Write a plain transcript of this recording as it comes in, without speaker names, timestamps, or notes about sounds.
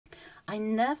I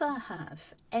never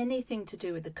have anything to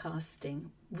do with the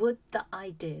casting. Would that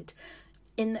I did.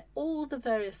 In all the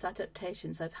various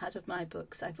adaptations I've had of my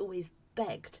books, I've always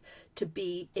begged to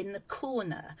be in the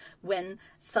corner when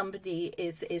somebody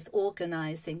is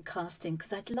organising casting,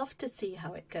 because I'd love to see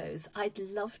how it goes. I'd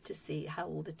love to see how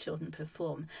all the children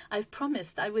perform. I've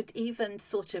promised I would even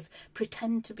sort of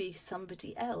pretend to be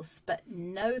somebody else, but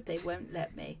no, they won't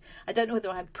let me. I don't know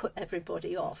whether I put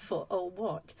everybody off or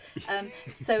what.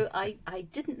 So I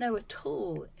didn't know at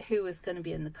all who was going to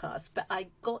be in the cast, but I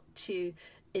got to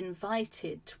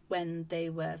invited when they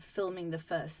were filming the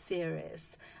first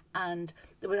series, and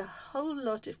there were a whole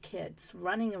lot of kids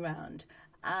running around,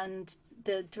 and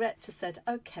the director said,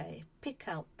 okay, pick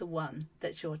out the one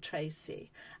that's your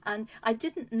Tracy. And I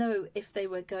didn't know if they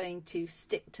were going to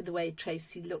stick to the way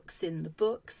Tracy looks in the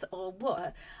books or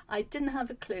what. I didn't have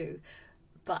a clue,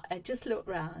 but I just looked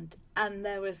round, and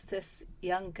there was this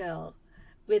young girl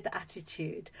with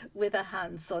attitude, with her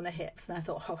hands on her hips, and I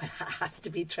thought, oh, it has to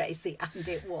be Tracy, and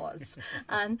it was.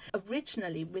 And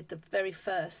originally, with the very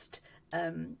first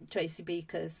Tracy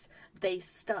Beakers, they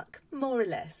stuck more or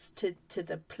less to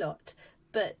the plot,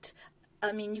 but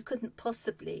I mean, you couldn't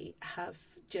possibly have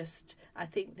just, I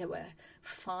think there were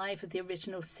 5 of the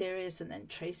original series, and then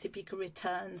Tracy Beaker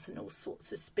Returns and all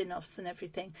sorts of spin-offs and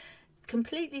everything.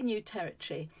 Completely new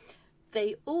territory.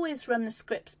 They always run the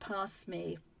scripts past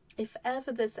me if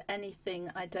ever there's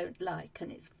anything I don't like,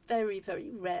 and it's very, very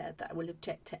rare that I will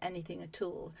object to anything at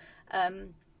all.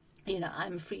 You know,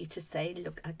 I'm free to say,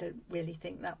 look, I don't really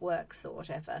think that works or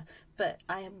whatever, but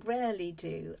I rarely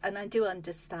do. And I do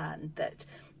understand that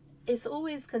it's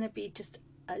always going to be just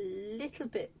a little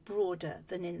bit broader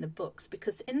than in the books,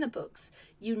 because in the books,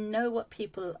 you know what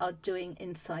people are doing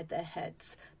inside their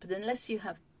heads, but unless you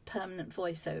have permanent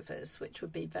voiceovers, which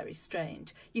would be very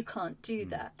strange, you can't do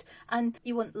that. And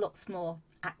you want lots more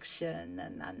action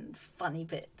and funny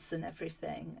bits and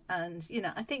everything, and you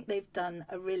know, I think they've done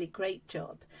a really great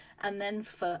job. And then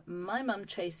for my mum,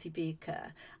 Tracy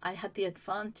Beaker, I had the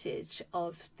advantage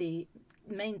of the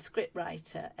main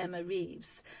scriptwriter, Emma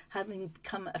Reeves, having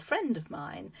become a friend of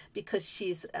mine because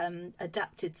she's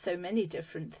adapted so many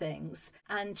different things,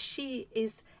 and she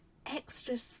is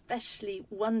extra specially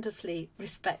wonderfully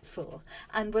respectful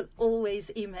and will always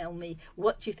email me,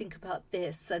 what do you think about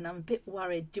this, and I'm a bit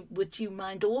worried, would you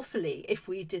mind awfully if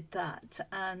we did that?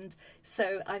 And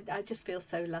so I just feel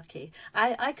so lucky.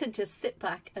 I can just sit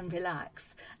back and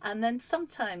relax, and then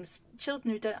sometimes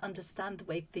children who don't understand the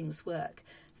way things work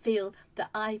feel that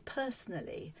I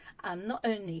personally am not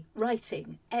only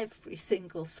writing every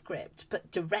single script, but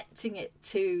directing it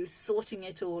too, sorting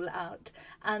it all out.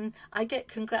 And I get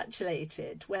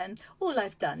congratulated when all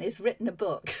I've done is written a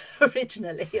book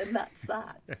originally, and that's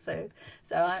that. So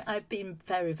I've been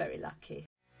very, very lucky.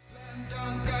 Slam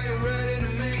dunk